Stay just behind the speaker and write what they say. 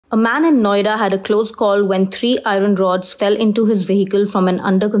A man in Noida had a close call when 3 iron rods fell into his vehicle from an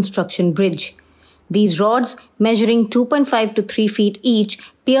under-construction bridge. These rods, measuring 2.5 to 3 feet each,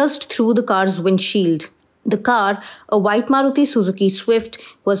 pierced through the car's windshield. The car, a white Maruti Suzuki Swift,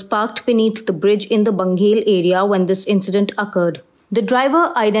 was parked beneath the bridge in the Banghel area when this incident occurred. The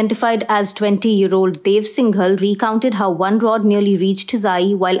driver, identified as 20-year-old Dev Singhal, recounted how one rod nearly reached his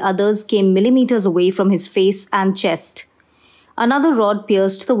eye while others came millimeters away from his face and chest. Another rod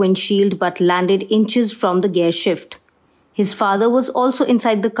pierced the windshield but landed inches from the gear shift. His father was also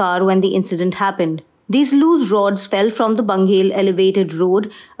inside the car when the incident happened. These loose rods fell from the Banghel Elevated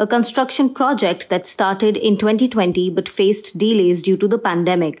Road, a construction project that started in 2020 but faced delays due to the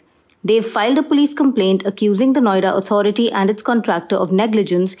pandemic. They've filed a police complaint accusing the Noida authority and its contractor of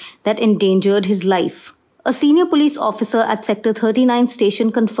negligence that endangered his life. A senior police officer at Sector 39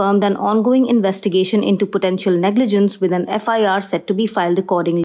 station confirmed an ongoing investigation into potential negligence with an FIR set to be filed accordingly.